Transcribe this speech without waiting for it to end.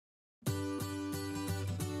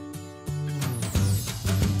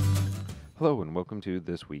Hello and welcome to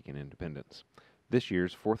This Week in Independence. This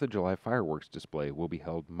year's 4th of July fireworks display will be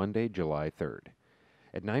held Monday, July 3rd.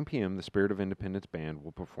 At 9 p.m., the Spirit of Independence Band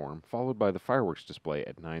will perform, followed by the fireworks display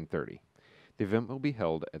at 9:30. The event will be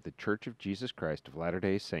held at the Church of Jesus Christ of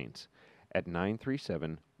Latter-day Saints at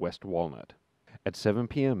 937 West Walnut. At 7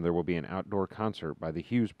 p.m., there will be an outdoor concert by the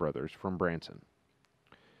Hughes Brothers from Branson.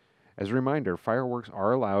 As a reminder, fireworks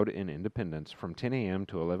are allowed in Independence from 10 a.m.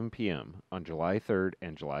 to 11 p.m. on July 3rd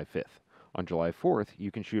and July 5th. On July 4th, you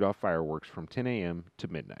can shoot off fireworks from 10 a.m. to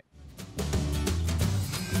midnight.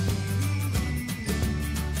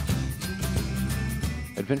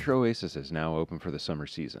 Adventure Oasis is now open for the summer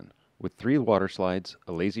season. With 3 water slides,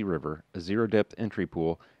 a lazy river, a zero-depth entry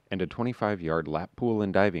pool, and a 25-yard lap pool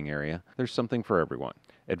and diving area, there's something for everyone.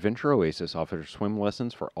 Adventure Oasis offers swim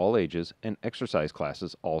lessons for all ages and exercise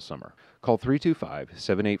classes all summer. Call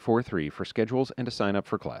 325-7843 for schedules and to sign up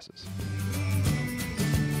for classes.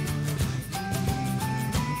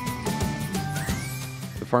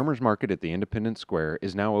 The Farmers Market at the Independence Square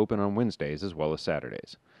is now open on Wednesdays as well as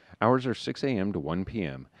Saturdays. Hours are 6 a.m. to 1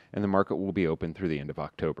 p.m., and the market will be open through the end of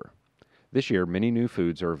October. This year, many new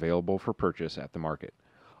foods are available for purchase at the market.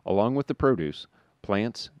 Along with the produce,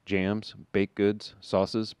 plants, jams, baked goods,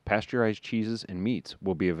 sauces, pasteurized cheeses, and meats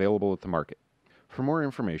will be available at the market. For more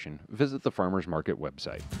information, visit the Farmers Market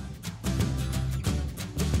website.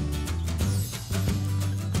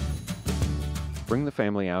 Bring the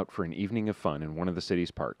family out for an evening of fun in one of the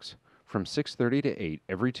city's parks. From 6:30 to 8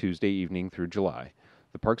 every Tuesday evening through July,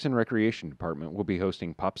 the Parks and Recreation Department will be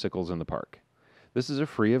hosting Popsicles in the Park. This is a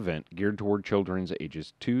free event geared toward children's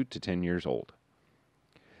ages 2 to 10 years old.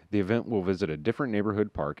 The event will visit a different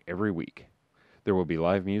neighborhood park every week. There will be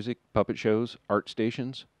live music, puppet shows, art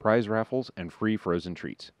stations, prize raffles, and free frozen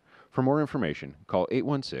treats. For more information, call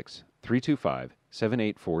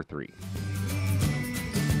 816-325-7843.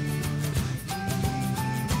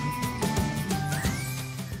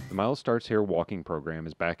 The Miles Starts Here walking program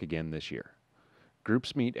is back again this year.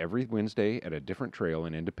 Groups meet every Wednesday at a different trail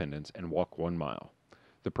in Independence and walk 1 mile.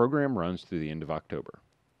 The program runs through the end of October.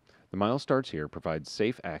 The Miles Starts Here provides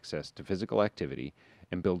safe access to physical activity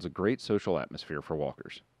and builds a great social atmosphere for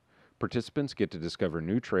walkers. Participants get to discover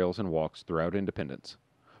new trails and walks throughout Independence.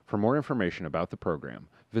 For more information about the program,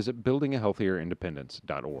 visit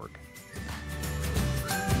buildingahealthierindependence.org.